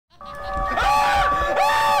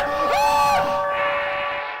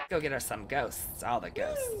go get us some ghosts. All the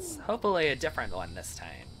ghosts. Hopefully a different one this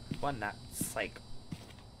time. One that's like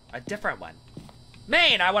a different one.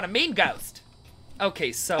 Maine, I want a mean ghost.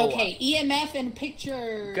 Okay, so okay, EMF and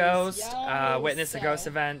pictures. Ghost, Yes. witness a ghost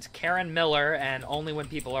event, Karen Miller, and only when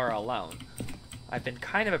people are alone. I've been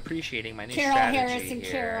kind of appreciating my new strategy Harris and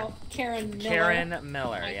here. Karen Miller. Karen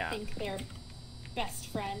Miller, yeah. I think they're best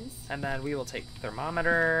friends. And then we will take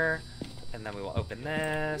thermometer, and then we will open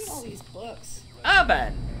this. Look at all these books.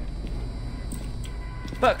 Oven!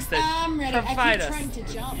 Books that I'm ready. provide I keep us trying to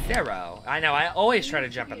jump. zero. I know, I always try to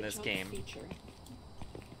jump in this Jump game. feature.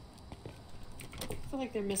 I feel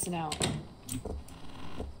like they're missing out.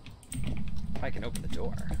 If I can open the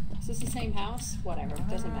door. Is this the same house? Whatever,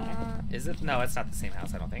 doesn't matter. Is it? No, it's not the same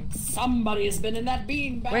house, I don't think. Somebody has been in that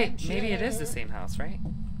beanbag. Wait, maybe it is the chair. same house, right?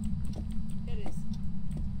 It is.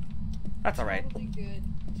 That's alright. Totally good.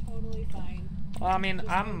 Totally fine. Well, I mean, Just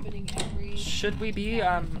opening every should we be,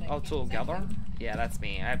 cabinet that I all can. together? Yeah, that's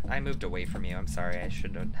me. I moved away from you. I'm sorry, I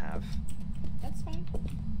shouldn't have. That's fine.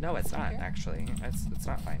 No, it's not, Okay. actually. It's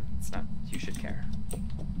not fine. It's not. You should care.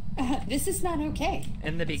 This is not okay.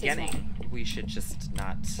 In the This is beginning, we should just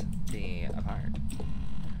not be apart.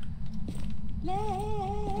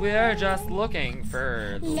 We're just looking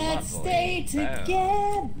for the Let's lovely stay bone.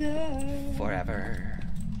 together. Forever.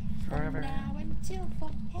 From Forever. now until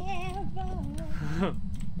forever.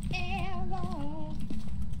 Ever.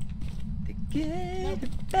 The good, the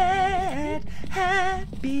bad,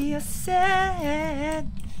 happy or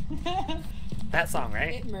sad. That song,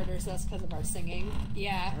 right? It murders us because of our singing.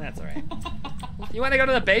 Yeah. That's alright. You want to go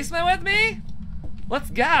to the basement with me? Let's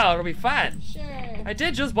go. It'll be fun. Sure. I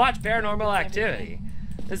did just watch Paranormal Activity.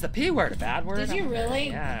 Is the P word a bad word? Did you really?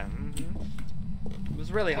 Yeah. It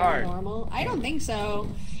was really hard. Paranormal? I don't think so.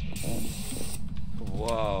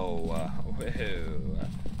 Whoa.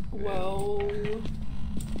 Whoa.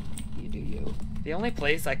 You do you. The only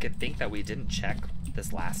place I could think that we didn't check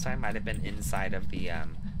this last time might have been inside of the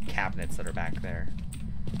cabinets that are back there.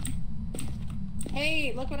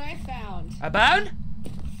 Hey, look what I found. A bone?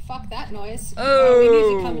 Fuck that noise. Oh. We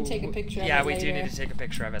need to come and take a picture of it Yeah, we later. do need to take a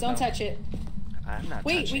picture of it. Don't though. touch it. I'm not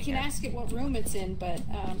Wait, touching we can it. ask it what room it's in, but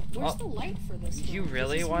where's Oh, the light for this room? You Does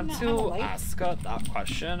really this room want not have a to light? ask that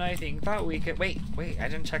question? I think that we could. Wait, I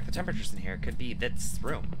didn't check the temperatures in here. It could be this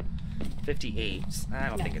room. 58. I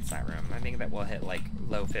don't No. think it's that room. I think that we'll hit like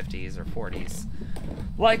low 50s or 40s.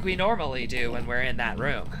 Like we normally do when we're in that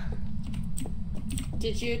room.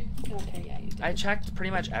 Did you? Okay, yeah, you did. I checked pretty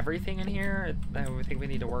much everything in here. I think we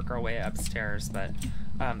need to work our way upstairs, but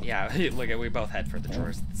yeah, look at we both head for the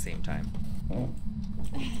drawers at the same time.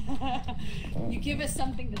 You give us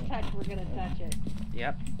something to touch, we're gonna touch it.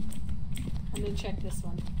 Yep. I'm gonna check this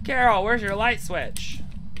one. Carol, where's your light switch?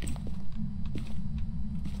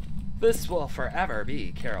 This will forever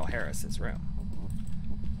be Carol Harris's room.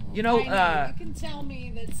 You know, I know, you can tell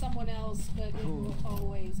me that someone else, but it will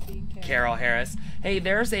always be Carol Harris. Hey,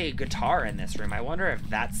 there's a guitar in this room. I wonder if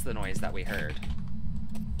that's the noise that we heard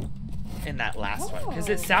in that last one, because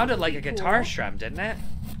it Oh, sounded that like a would be guitar cool. strum, didn't it?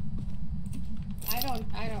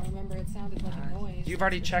 I don't remember. It sounded like a noise. You've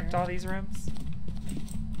already that's for checked sure. all these rooms?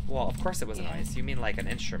 Well, of course it was a Yeah. noise. You mean like an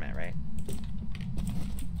instrument, right?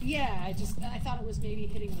 Yeah, I thought it was maybe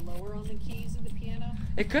hitting lower on the keys of the piano.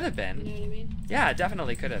 It could have You know been. what I mean? Yeah, it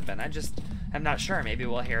definitely could have been. I'm not sure. Maybe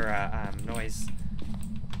we'll hear a noise.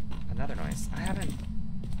 Another noise. I haven't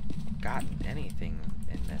gotten anything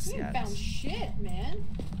in this We yet. haven't found shit, man.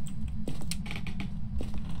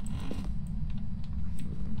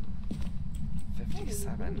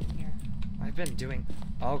 57. I've been doing.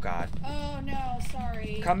 Oh God. Oh no,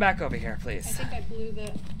 sorry. Come back over here, I please. think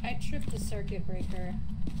I tripped the circuit breaker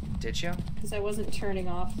Did you? because I wasn't turning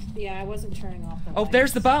off. Yeah, I wasn't turning off the Oh, lights.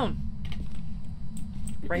 there's the bone.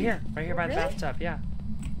 Right here by the Really? bathtub. Yeah.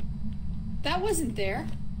 That wasn't there.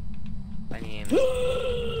 I mean,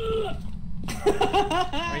 Are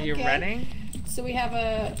are you running? So we have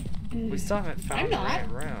a. We still haven't found I'm the not. right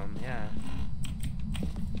room. Yeah.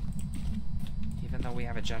 Even though we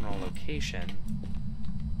have a general location.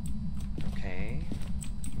 Okay.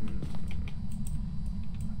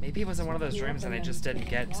 Maybe it was in one of those rooms and I just didn't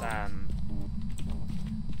get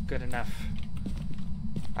good enough.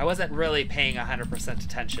 I wasn't really paying 100%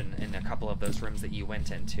 attention in a couple of those rooms that you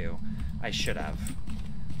went into. I should have.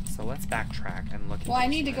 So let's backtrack and look. Well, I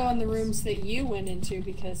need to go in the rooms that you went into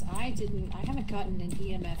because I haven't gotten an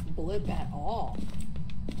EMF blip at all.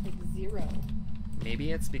 Like zero.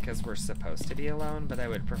 Maybe it's because we're supposed to be alone, but I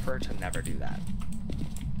would prefer to never do that.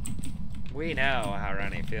 We know how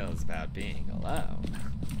Ronnie feels about being alone.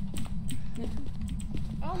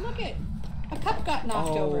 Oh, look it. A cup got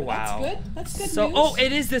knocked over. Wow. That's good. That's good So, news. oh,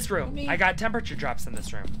 it is this room. Let me- I got temperature drops in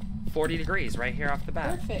this room. 40 degrees right here off the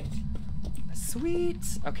bat. Perfect. Sweet.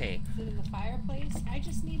 Okay. Is it in the fireplace? I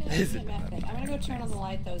just need a Is it in EMF the thing. I'm gonna go turn on the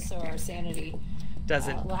light though, so our sanity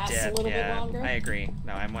Doesn't lasts dip. a little bit longer. I agree.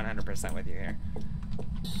 No, I'm 100% with you here.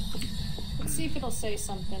 Let's see if it'll say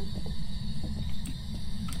something.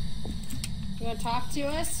 You want to talk to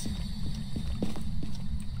us?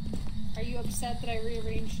 Are you upset that I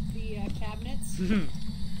rearranged the cabinets?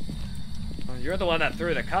 Well, you're the one that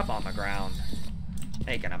threw the cup on the ground.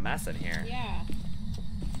 Making a mess in here. Yeah.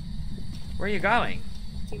 Where are you going?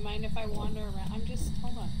 Do you mind if I wander around? I'm just,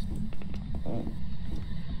 hold on.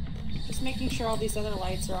 Just making sure all these other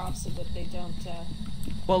lights are off so that they don't,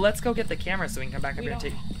 Well, let's go get the camera so we can come back up We here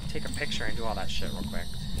and take a picture and do all that shit real quick.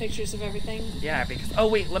 pictures of everything. Yeah, because, oh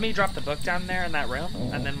wait, let me drop the book down there in that room,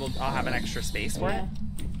 and then I'll have an extra space for it.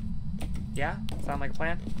 Yeah? Sound like a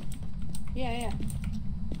plan? Yeah, yeah.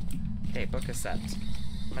 Okay, book is set.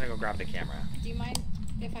 I'm gonna go grab the camera. Do you mind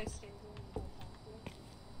if I stay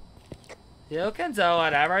here? You can do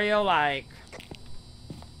whatever you like.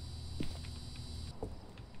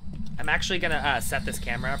 I'm actually gonna set this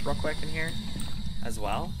camera up real quick in here as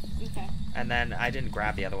well. Okay. And then I didn't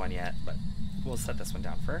grab the other one yet, but we'll set this one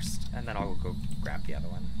down first, and then I'll go grab the other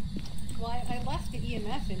one. Well, I left the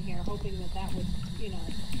EMF in here hoping that that would, you know,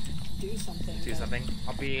 do something. Do something.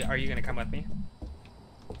 Are you gonna come with me?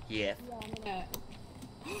 Yeah. Yeah, I'm gonna...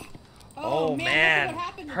 Oh, man. Look at what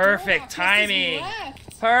happened. The Perfect door just timing.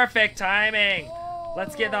 left. Perfect timing. Oh,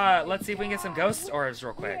 Let's see if we can get some ghost orbs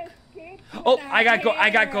real quick. escaped Oh, from I got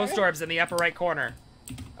here. ghost orbs in the upper right corner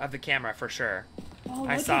of the camera for sure. Oh,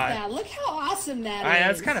 I look saw at it. that. Look how awesome that Alright, is.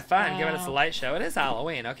 that's kind of fun, giving us a Wow. light show. It is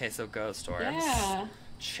Halloween. Okay, so ghost orbs. Yeah.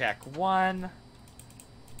 Check one.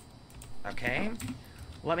 Okay.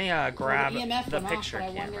 Let me grab well, the EMF the went picture off,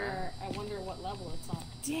 but camera. I wonder what level it's on.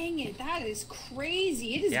 Dang it, that is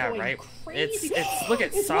crazy. It is Yeah, going right. crazy. It's look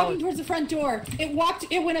at It's solid. walking towards the front door. It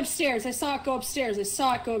went upstairs. I saw it go upstairs. Are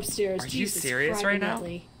you Jesus serious right now?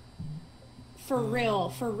 Christ. For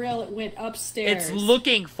real, it went upstairs. It's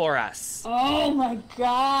looking for us. Oh my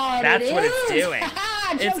god. That's it what it's is. doing.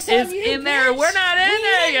 Joke's It's on you, in there. bitch. We're not in We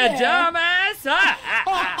there, you in there. dumbass.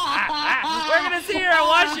 We're gonna see her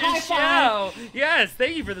watch your High show. five. Yes,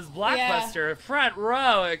 thank you for this blockbuster front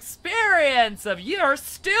row experience of you're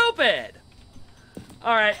stupid.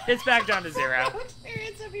 All right, it's back down to 0.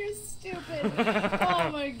 Experience of you're stupid. Oh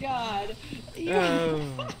my god.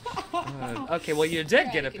 Okay, well you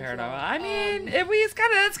did You're get out a of paranormal. control. I mean, it's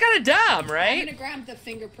kind of dumb, I'm right? gonna grab the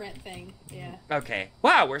fingerprint thing. Yeah. Okay.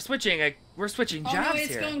 Wow, we're switching Oh jobs no, it's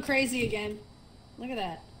here. going crazy again. Look at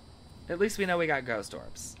that. At least we know we got ghost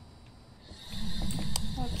orbs.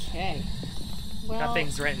 Okay. Well, Got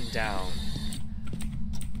things written down.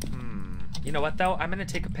 You know what though? I'm gonna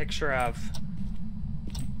take a picture of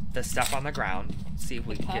the stuff on the ground. See if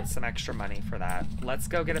we can get some extra money for that. Let's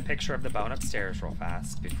go get a picture of the bone upstairs real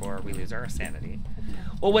fast before we lose our sanity.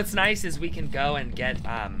 Well, what's nice is we can go and get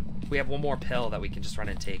we have one more pill that we can just run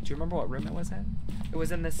and take. Do you remember what room it was in? It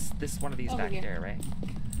was in this one of these Over back here. here, right?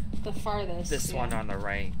 the farthest. This one on the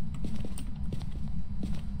right.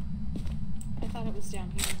 I thought it was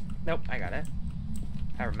down here. Nope, I got it.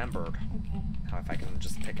 I remembered. Okay. Now if I can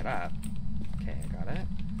just pick it up. Okay, I got it.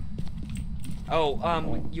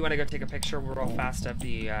 Oh, you want to go take a picture real fast of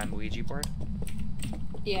the Ouija board?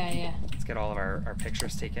 Yeah. Let's get all of our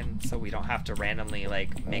pictures taken so we don't have to randomly,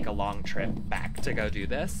 like, make a long trip back to go do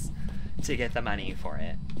this to get the money for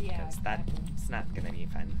it. Yeah, Because exactly. that's not going to be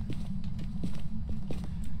fun.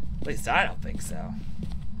 At least I don't think so.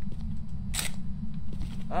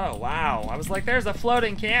 Oh, wow. I was like, there's a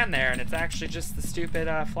floating can there, and it's actually just the stupid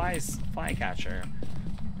fly catcher.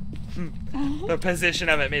 The position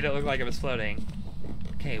of it made it look like it was floating.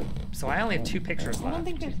 Okay, so I only have 2 pictures I left. don't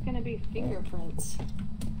think there's gonna be fingerprints.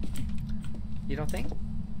 You don't think?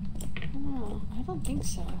 No, I don't think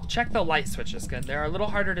so. Check the light switches. Good. They're a little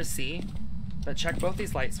harder to see, but check both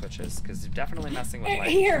these light switches because you're definitely messing with light.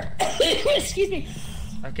 Here! Excuse me.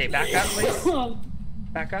 Okay, back up, please.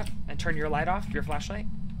 Back up and turn your light off, your flashlight.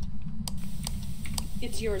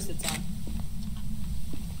 It's yours that's on.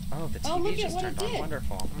 Oh, the Oh, TV look at just what turned it on. did.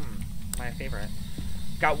 Wonderful. My favorite.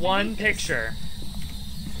 Got one hate this. picture.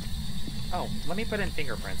 Oh, let me put in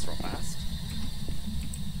fingerprints real fast.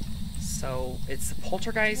 So it's a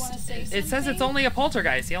poltergeist. You wanna say It says it's something? only a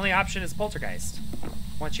poltergeist. The only option is poltergeist.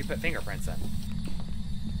 Once you put fingerprints in.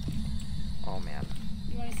 Oh man.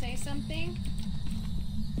 You want to say something?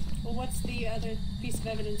 Well, what's the other piece of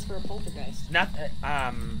evidence for a poltergeist? Not.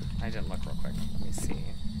 I didn't look real quick. Let me see.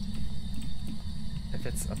 If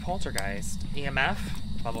it's a poltergeist, EMF,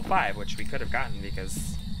 level 5, which we could have gotten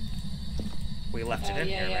because we left it in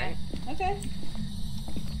here, right? Okay.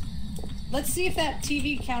 Let's see if that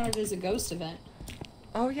TV counted as a ghost event.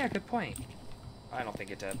 Oh yeah, good point. I don't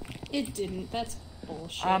think it did. It didn't. That's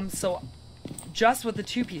bullshit. So just with the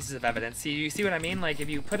 2 pieces of evidence, you see what I mean? Like if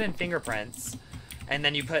you put in fingerprints and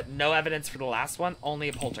then you put no evidence for the last one, only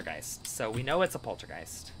a poltergeist. So we know it's a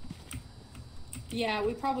poltergeist. Yeah,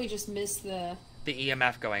 we probably just missed the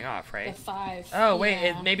EMF going off, right? The 5. Oh wait,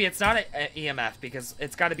 yeah. maybe it's not an EMF because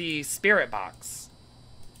it's got to be spirit box.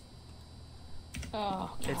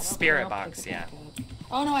 Oh, God. It's spirit box, yeah.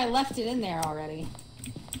 Oh no, I left it in there already.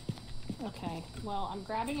 Okay, well, I'm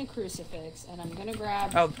grabbing a crucifix, and I'm gonna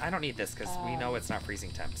grab... Oh, I don't need this, because we know it's not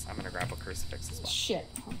freezing temps. I'm gonna grab a crucifix as well. Shit.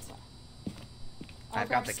 I've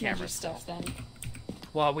got the camera stuff then.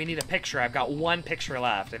 Well, we need a picture. I've got 1 picture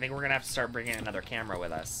left. I think we're gonna have to start bringing another camera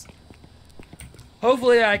with us.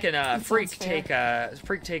 Hopefully I can freak take a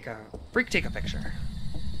picture.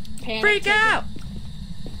 Panic freak ticket. out!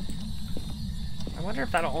 I wonder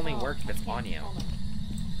if that'll only work if it's on you. Hold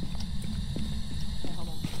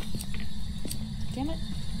on. Damn it.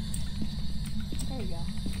 There we go.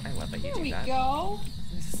 I love that you do that. There we go.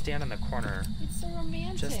 Just stand in the corner. It's so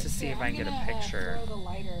romantic. Just to see if I can get a picture. Throw the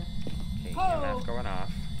lighter. Okay, EMF going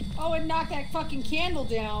off. Oh, it knocked that fucking candle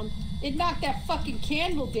down. It knocked that fucking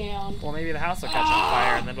candle down. Well, maybe the house will catch on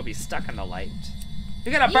fire and then it'll be stuck in the light.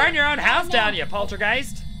 You're gonna burn your own house down, you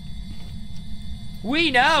poltergeist!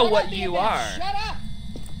 We know what you are! Shut up!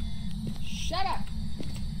 Shut up!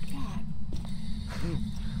 God.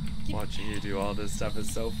 Watching you do all this stuff is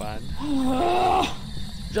so fun.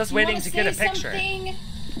 Just waiting to get a picture.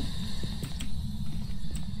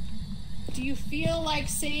 Do you feel like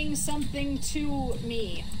saying something to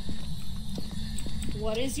me?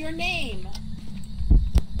 What is your name?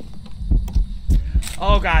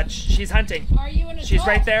 Oh god, she's hunting. Are you an adult? She's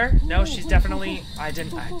right there. No, she's definitely... I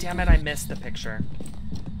didn't... damn it, I missed the picture.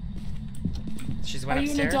 She's went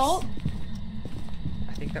upstairs. Are you an adult?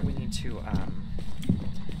 I think that we need to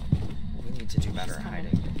do better at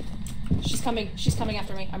hiding. She's coming. She's coming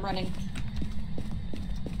after me. I'm running.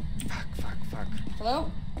 Fuck.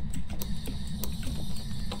 Hello?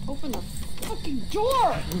 Open the fucking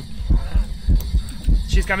door!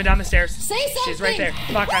 She's coming down the stairs. Say something! She's right there.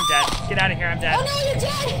 Fuck, I'm dead. Get out of here, I'm dead. Oh no, you're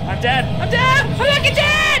dead! I'm dead! I'm fucking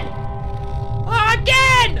dead!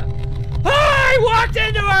 Again! Oh, I walked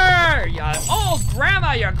into her! You old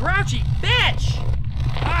grandma, you grouchy bitch!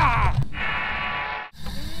 Ah!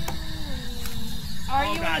 Are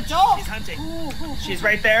you an adult? She's hunting. She's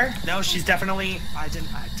right there. No, she's definitely...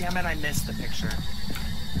 damn it, I missed the picture.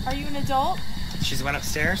 Are you an adult? She's went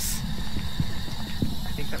upstairs.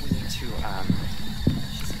 I think that we need to,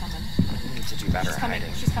 She's coming. we need to do better at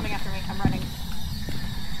hiding. She's coming after me. I'm running.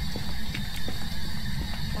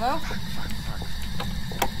 Hello? Fuck.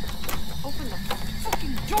 Open the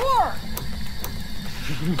fucking door!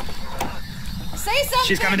 Say something!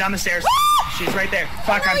 She's coming down the stairs. She's right there.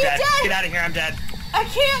 Fuck, I'm dead. Get out of here, I'm dead. I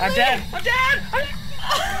can't I'm dead. I'm dead! Let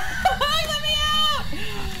me out!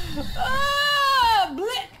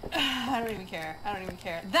 I don't even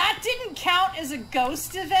care. That didn't count as a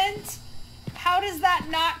ghost event? How does that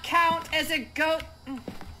not count as a ghost?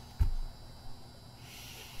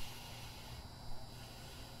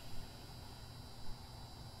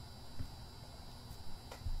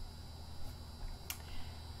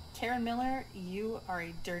 Karen Miller, you are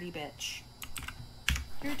a dirty bitch.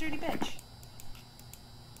 You're a dirty bitch.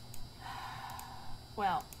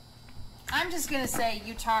 Well, I'm just gonna say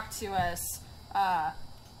you talked to us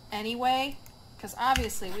anyway, because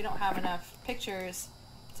obviously we don't have enough pictures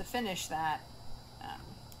to finish that.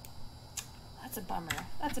 That's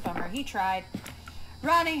a bummer. He tried.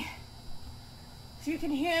 Ronnie, if you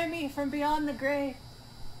can hear me from beyond the grave,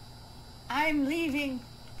 I'm leaving.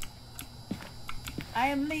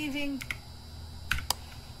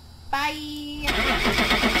 Bye.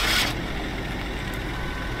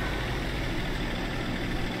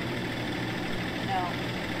 No,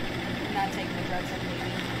 I'm not taking the drugs. I'm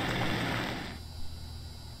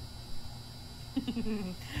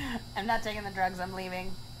leaving. I'm not taking the drugs. I'm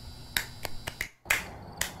leaving.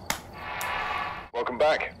 Welcome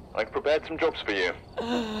back. I've prepared some jobs for you.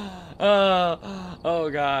 Oh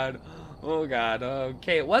god.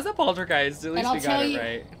 Okay, it was a poltergeist. At least we got it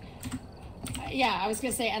right. Yeah, I was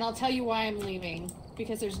gonna say, and I'll tell you why I'm leaving.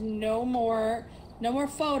 Because there's no more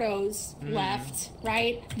photos left,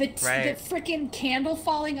 right? The freaking candle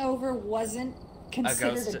falling over wasn't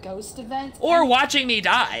considered a ghost event. Or watching me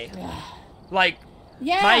die. Like,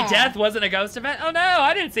 my death wasn't a ghost event? Oh no,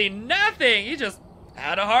 I didn't see nothing. You just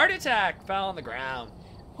had a heart attack, fell on the ground.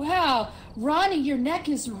 Wow, Ronnie, your neck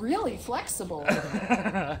is really flexible.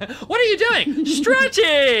 What are you doing?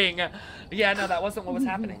 Stretching! Yeah, no, that wasn't what was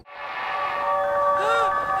happening.